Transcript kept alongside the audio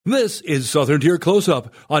This is Southern Tier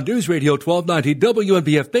Close-Up on News Radio 1290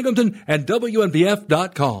 WNBF Binghamton and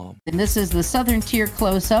WNBF.com. And this is the Southern Tier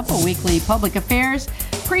Close-Up, a weekly public affairs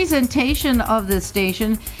presentation of this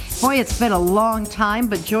station. Boy, it's been a long time,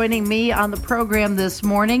 but joining me on the program this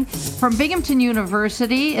morning from Binghamton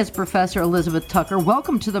University is Professor Elizabeth Tucker.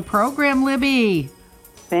 Welcome to the program, Libby.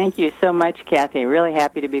 Thank you so much, Kathy. Really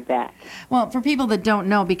happy to be back. Well, for people that don't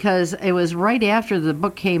know, because it was right after the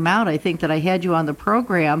book came out, I think, that I had you on the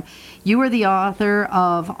program. You were the author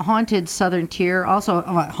of Haunted Southern Tier, also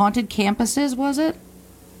Haunted Campuses, was it?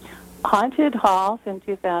 Haunted Halls in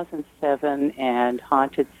 2007 and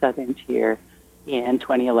Haunted Southern Tier in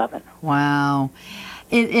 2011. Wow.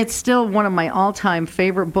 It's still one of my all-time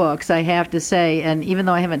favorite books, I have to say. And even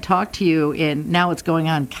though I haven't talked to you, and now it's going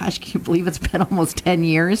on, gosh, can you believe it's been almost 10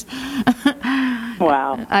 years?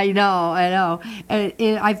 Wow. I know.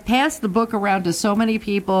 I've passed the book around to so many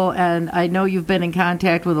people, and I know you've been in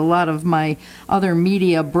contact with a lot of my other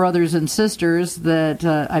media brothers and sisters that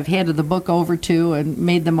I've handed the book over to and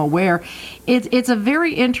made them aware. It's a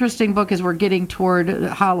very interesting book as we're getting toward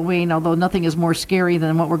Halloween, although nothing is more scary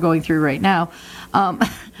than what we're going through right now.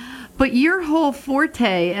 But your whole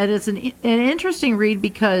forte, and it's an interesting read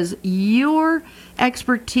because your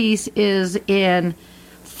expertise is in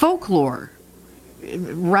folklore,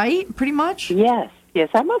 right? Pretty much? Yes.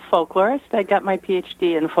 I'm a folklorist. I got my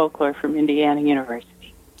PhD in folklore from Indiana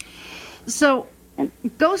University. So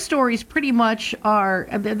ghost stories pretty much are,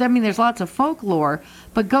 I mean, there's lots of folklore,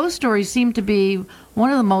 but ghost stories seem to be one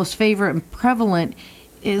of the most favorite and prevalent,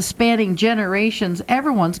 is spanning generations.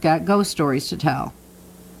 Everyone's got ghost stories to tell.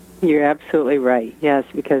 You're absolutely right. Yes,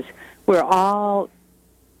 because we're all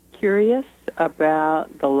curious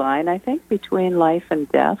about the line, I think, between life and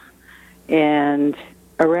death. And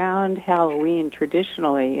around Halloween,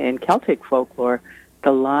 traditionally in Celtic folklore,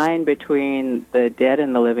 the line between the dead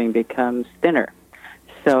and the living becomes thinner.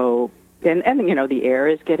 So, and you know, the air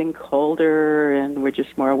is getting colder, and we're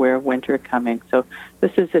just more aware of winter coming. So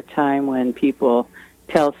this is a time when people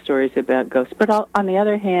tell stories about ghosts. But on the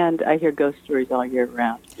other hand, I hear ghost stories all year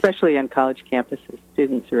round, especially on college campuses.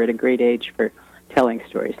 Students are at a great age for telling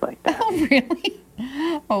stories like that. Oh, really?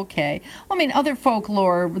 Okay. Well, I mean, other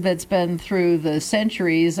folklore that's been through the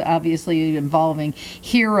centuries, obviously involving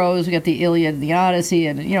heroes. We got the Iliad and the Odyssey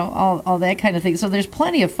and, you know, all that kind of thing. So there's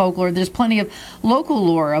plenty of folklore. There's plenty of local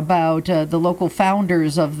lore about the local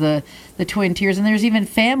founders of the Twin Tiers. And there's even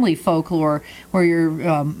family folklore where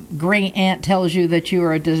your great aunt tells you that you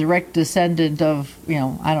are a direct descendant of, you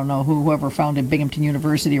know, I don't know, whoever founded Binghamton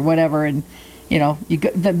University or whatever. And you know,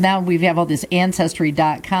 now we have all this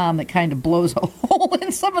Ancestry.com that kind of blows a hole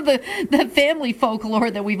in some of the family folklore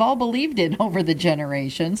that we've all believed in over the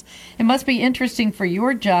generations. It must be interesting for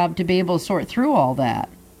your job to be able to sort through all that.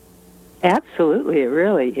 Absolutely, it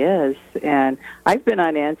really is. And I've been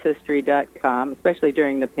on Ancestry.com, especially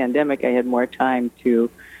during the pandemic. I had more time to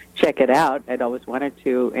check it out. I'd always wanted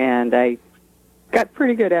to, and I got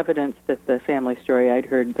pretty good evidence that the family story I'd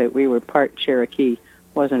heard that we were part Cherokee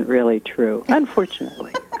wasn't really true.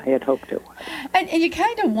 Unfortunately, I had hoped it was. And you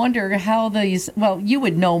kind of wonder how these, well, you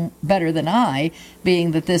would know better than I,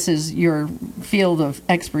 being that this is your field of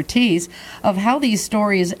expertise, of how these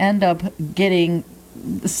stories end up getting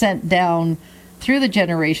sent down through the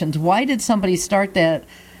generations. Why did somebody start that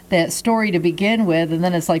story to begin with, and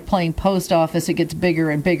then it's like playing post office, it gets bigger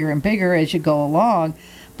and bigger and bigger as you go along.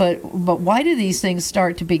 But why do these things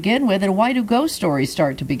start to begin with, and why do ghost stories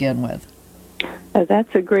start to begin with?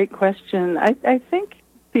 That's a great question. I think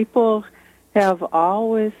people have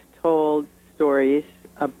always told stories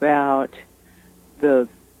about the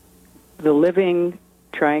living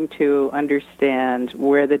trying to understand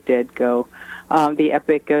where the dead go. The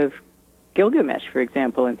Epic of Gilgamesh, for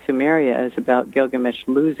example, in Sumeria is about Gilgamesh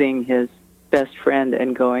losing his best friend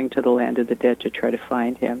and going to the land of the dead to try to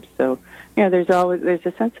find him. So, you know, there's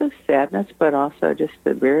a sense of sadness, but also just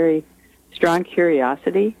a very strong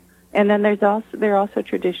curiosity. And then there are also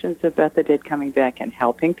traditions about the dead coming back and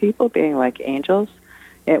helping people, being like angels.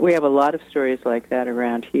 And we have a lot of stories like that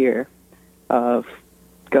around here of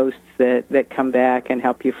ghosts that come back and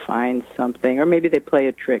help you find something, or maybe they play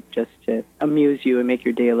a trick just to amuse you and make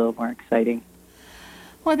your day a little more exciting.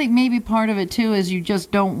 Well, I think maybe part of it too is you just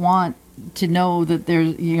don't want to know that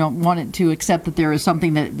there's, you don't want it to accept that there is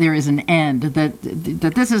something, that there is an end, that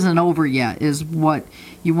this isn't over yet, is what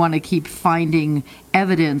you want to keep finding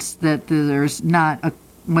evidence that there's not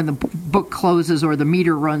when the book closes or the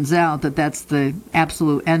meter runs out, that's the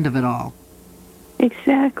absolute end of it all.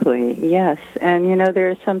 Exactly, yes. And, you know,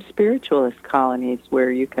 there are some spiritualist colonies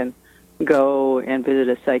where you can go and visit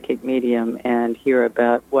a psychic medium and hear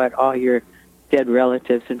about what all your dead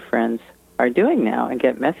relatives and friends are doing now and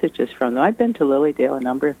get messages from them. I've been to Lilydale a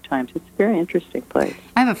number of times. It's a very interesting place.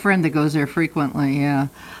 I have a friend that goes there frequently, yeah.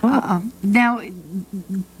 Now,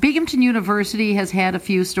 Binghamton University has had a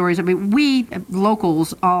few stories. I mean, we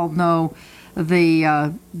locals all know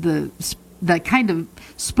the kind of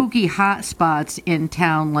spooky hot spots in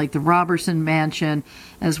town, like the Robertson Mansion,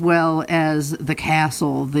 as well as the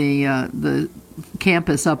castle, the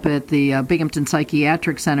campus up at the Binghamton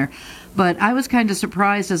Psychiatric Center. But I was kind of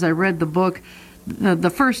surprised as I read the book, the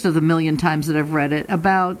first of the million times that I've read it,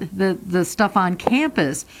 about the stuff on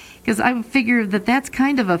campus, because I figured that that's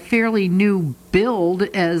kind of a fairly new build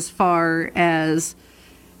as far as,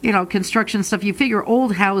 you know, construction stuff. You figure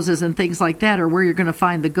old houses and things like that are where you're going to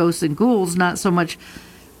find the ghosts and ghouls, not so much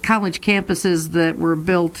college campuses that were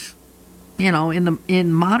built, you know,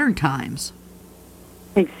 in modern times.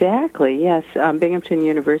 Exactly, yes. Binghamton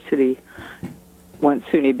University, once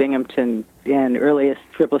SUNY Binghamton and earliest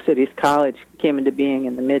Triple Cities College, came into being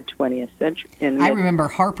in the mid-20th century. I remember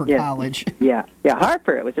Harper College. Yeah,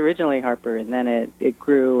 Harper. It was originally Harper, and then it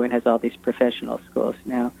grew and has all these professional schools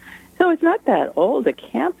now. So it's not that old a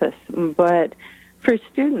campus, but for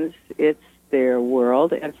students, it's their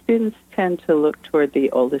world, and students tend to look toward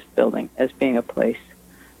the oldest building as being a place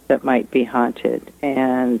that might be haunted.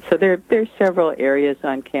 And so there's several areas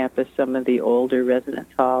on campus, some of the older residence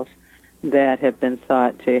halls, that have been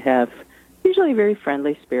thought to have usually very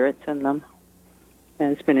friendly spirits in them.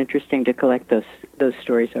 And it's been interesting to collect those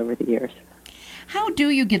stories over the years. How do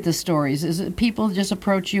you get the stories? Is it people just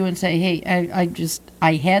approach you and say, hey,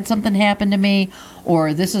 I had something happen to me,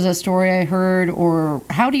 or this is a story I heard, or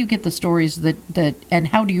how do you get the stories that and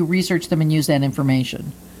how do you research them and use that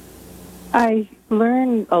information? I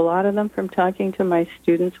learn a lot of them from talking to my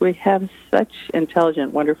students. We have such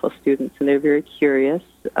intelligent, wonderful students, and they're very curious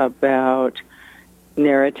about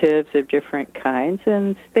narratives of different kinds,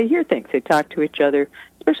 and they hear things. They talk to each other,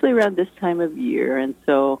 especially around this time of year. And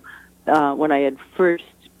so when I had first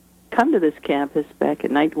come to this campus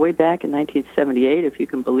way back in 1978, if you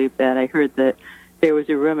can believe that, I heard that there was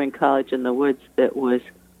a room in College in the Woods that was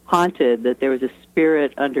haunted, that there was a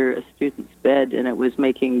spirit under a student's bed, and it was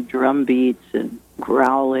making drum beats and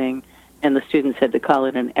growling, and the students had to call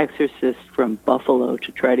in an exorcist from Buffalo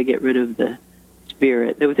to try to get rid of the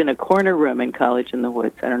spirit. It was in a corner room in College in the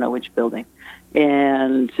Woods. I don't know which building.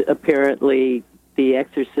 And apparently the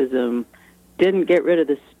exorcism didn't get rid of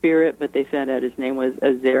the spirit, but they found out his name was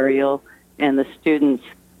Azariel, and the students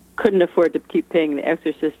couldn't afford to keep paying the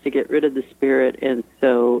exorcist to get rid of the spirit, and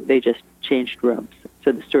so they just changed rooms.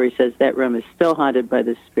 So the story says that room is still haunted by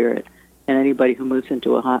the spirit, and anybody who moves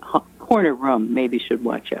into a corner room maybe should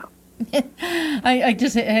watch out. I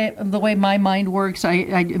just, the way my mind works, I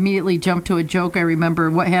immediately jump to a joke. I remember,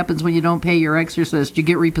 what happens when you don't pay your exorcist? You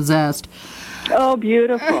get repossessed. Oh,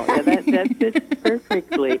 beautiful. Yeah, that fits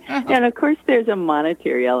perfectly. And, of course, there's a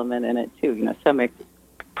monetary element in it, too. You know, some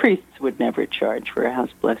priests would never charge for a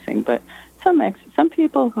house blessing, but some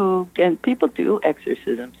people and people do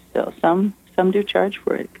exorcisms still. Some do charge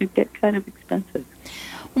for it. It could get kind of expensive.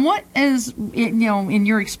 What is, in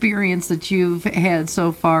your experience that you've had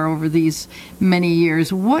so far over these many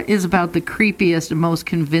years, what is about the creepiest and most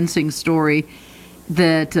convincing story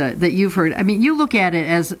that you've heard? I mean, you look at it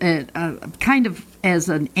as kind of as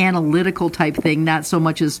an analytical type thing, not so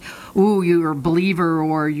much as, ooh, you're a believer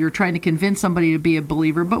or you're trying to convince somebody to be a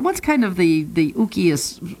believer. But what's kind of the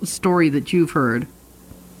ookiest story that you've heard?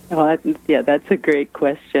 Well, that's a great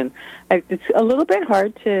question. It's a little bit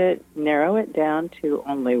hard to narrow it down to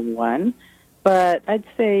only one, but I'd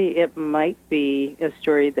say it might be a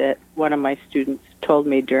story that one of my students told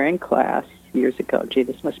me during class years ago. Gee,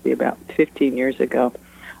 this must be about 15 years ago.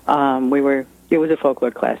 It was a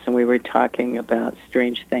folklore class, and we were talking about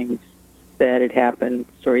strange things that had happened,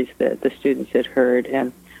 stories that the students had heard,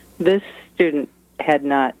 and this student had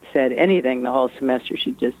not said anything the whole semester.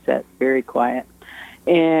 She just sat very quiet.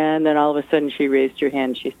 And then all of a sudden she raised her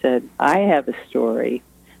hand. She said, I have a story.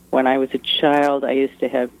 When I was a child, I used to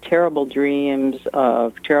have terrible dreams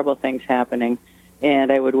of terrible things happening,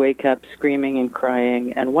 and I would wake up screaming and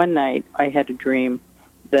crying. And one night I had a dream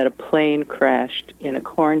that a plane crashed in a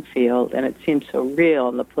cornfield, and it seemed so real,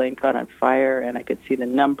 and the plane caught on fire, and I could see the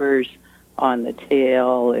numbers on the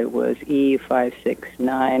tail. It was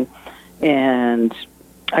E569, and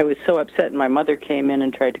I was so upset, and my mother came in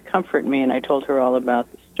and tried to comfort me, and I told her all about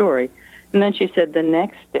the story. And then she said the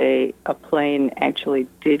next day a plane actually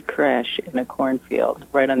did crash in a cornfield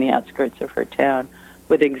right on the outskirts of her town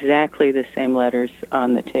with exactly the same letters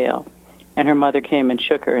on the tail. And her mother came and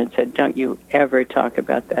shook her and said, don't you ever talk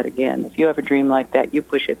about that again. If you have a dream like that, you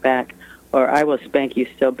push it back, or I will spank you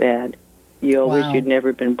so bad You'll Wow. wish you'd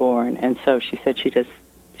never been born. And so she said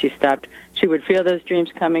she stopped. She would feel those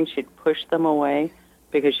dreams coming. She'd push them away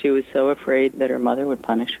because she was so afraid that her mother would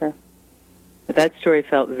punish her. But that story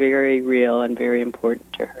felt very real and very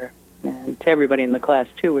important to her. And to everybody in the class,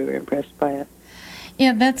 too, we were impressed by it.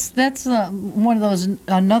 Yeah, that's one of those,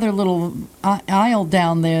 another little aisle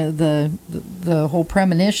down there. The whole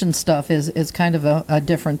premonition stuff is kind of a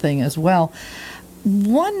different thing as well.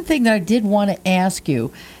 One thing that I did want to ask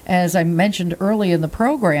you, as I mentioned early in the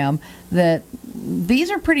program, that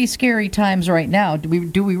these are pretty scary times right now.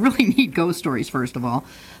 Do we really need ghost stories, first of all?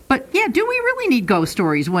 But yeah, do we really need ghost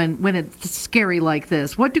stories when it's scary like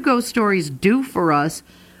this? What do ghost stories do for us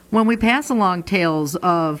when we pass along tales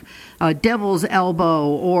of Devil's Elbow,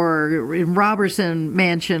 or in Robertson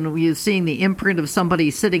Mansion, you've seen the imprint of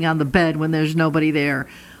somebody sitting on the bed when there's nobody there?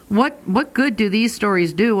 What good do these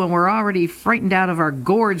stories do when we're already frightened out of our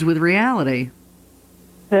gourds with reality?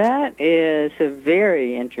 That is a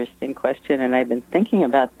very interesting question, and I've been thinking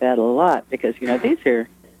about that a lot because,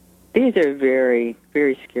 these are very,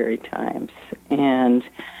 very scary times. And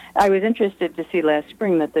I was interested to see last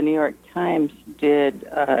spring that the New York Times did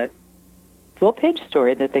a full-page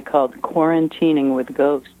story that they called Quarantining with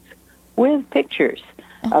Ghosts, with pictures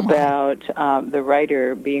about the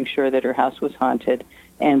writer being sure that her house was haunted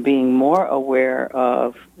and being more aware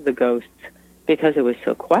of the ghosts because it was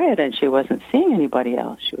so quiet and she wasn't seeing anybody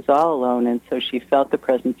else. She was all alone, and so she felt the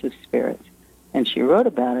presence of spirits, and she wrote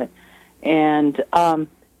about it. And, of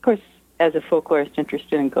course, as a folklorist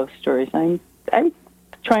interested in ghost stories, I'm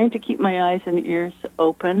trying to keep my eyes and ears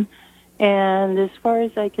open. And as far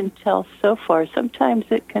as I can tell so far, sometimes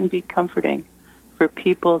it can be comforting for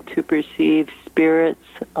people to perceive spirits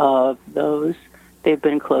of those they've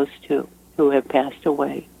been close to who have passed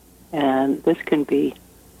away. And this can be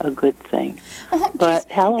a good thing. But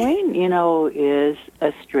Halloween, is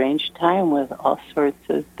a strange time with all sorts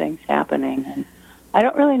of things happening. And I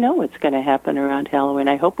don't really know what's going to happen around Halloween.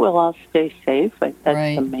 I hope we'll all stay safe. That's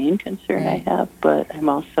the main concern I have. But I'm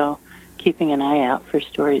also keeping an eye out for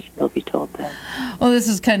stories that'll be told then. Well, this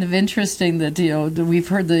is kind of interesting that we've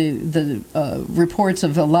heard the reports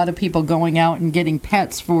of a lot of people going out and getting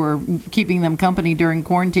pets for keeping them company during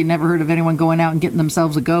quarantine. Never heard of anyone going out and getting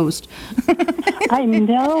themselves a ghost. I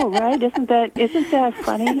know, right? Isn't that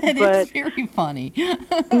funny? It is very funny.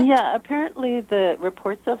 Yeah, apparently the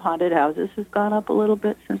reports of haunted houses has gone up a little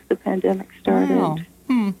bit since the pandemic started. Wow.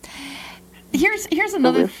 Here's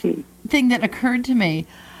another thing that occurred to me.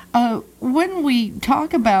 When we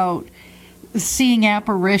talk about seeing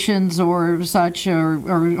apparitions or such, or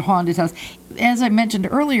haunted house, as I mentioned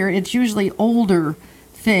earlier, it's usually older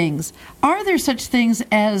things. Are there such things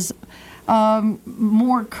as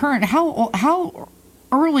more current? How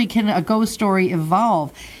early can a ghost story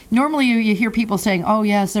evolve? Normally you hear people saying, oh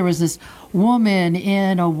yes, there was this woman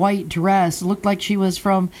in a white dress, looked like she was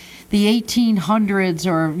from the 1800s,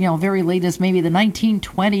 or very latest, maybe the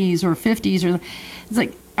 1920s or 50s, or it's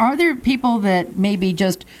like, are there people that maybe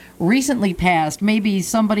just recently passed, maybe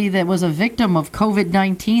somebody that was a victim of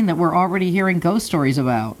COVID-19 that we're already hearing ghost stories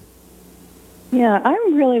about? Yeah,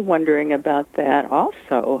 I'm really wondering about that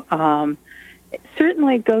also.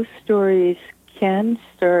 Certainly ghost stories can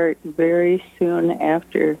start very soon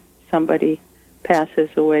after somebody passes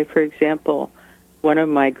away. For example, one of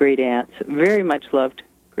my great aunts, very much loved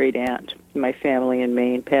great aunt, my family in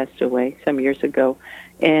Maine, passed away some years ago.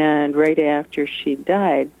 And right after she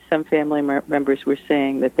died, some family members were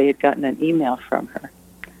saying that they had gotten an email from her.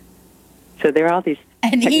 So there are all these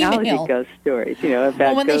technology ghost stories, about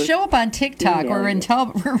well, when ghosts. They show up on TikTok, we're in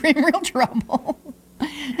real trouble.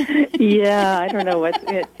 Yeah, I don't know what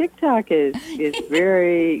TikTok is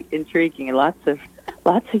very intriguing. Lots of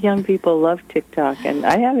young people love TikTok, and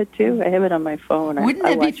I have it too. I have it on my phone. Wouldn't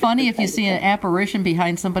it be funny if you see an apparition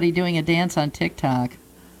behind somebody doing a dance on TikTok?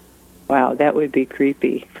 Wow, that would be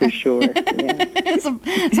creepy for sure. Yeah.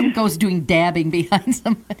 some ghost doing dabbing behind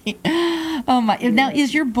somebody. Oh my! Now,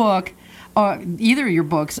 is your book, either of your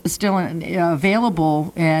books, still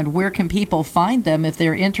available? And where can people find them if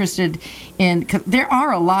they're interested in? There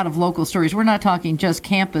are a lot of local stories. We're not talking just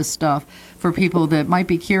campus stuff for people that might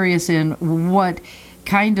be curious in what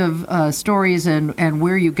kind of stories and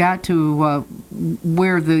where you got to,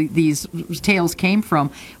 where these tales came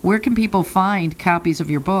from. Where can people find copies of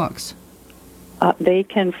your books? They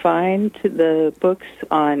can find the books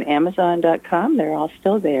on Amazon.com. They're all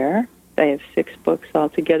still there. I have 6 books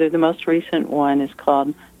altogether. The most recent one is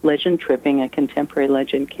called Legend Tripping, a contemporary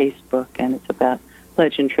legend case book, and it's about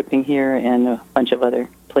legend tripping here and a bunch of other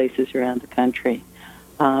places around the country.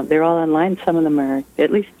 They're all online. Some of them are, at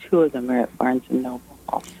least 2 of them are at Barnes & Noble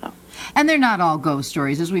also. And they're not all ghost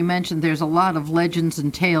stories. As we mentioned, there's a lot of legends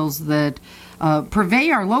and tales that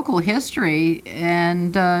purvey our local history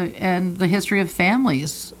and the history of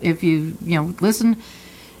families. If you listen,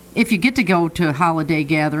 if you get to go to holiday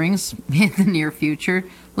gatherings in the near future,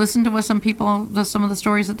 listen to what some of the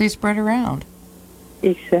stories that they spread around.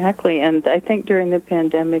 Exactly, and I think during the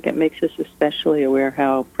pandemic it makes us especially aware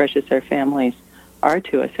how precious our families are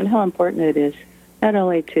to us and how important it is not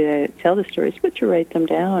only to tell the stories but to write them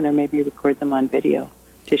down or maybe record them on video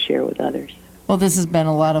to share with others. Well, this has been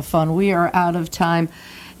a lot of fun. We are out of time.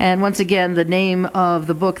 And once again, the name of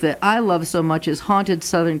the book that I love so much is Haunted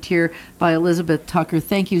Southern Tier by Elizabeth Tucker.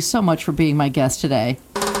 Thank you so much for being my guest today.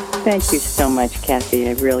 Thank you so much, Kathy.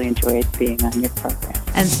 I really enjoyed being on your program.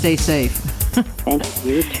 And stay safe. Thank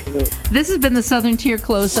you, too. This has been the Southern Tier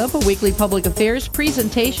Close-Up, a weekly public affairs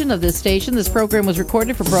presentation of this station. This program was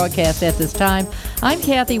recorded for broadcast at this time. I'm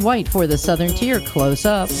Kathy Whyte for the Southern Tier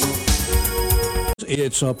Close-Up.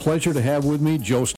 It's a pleasure to have with me Joe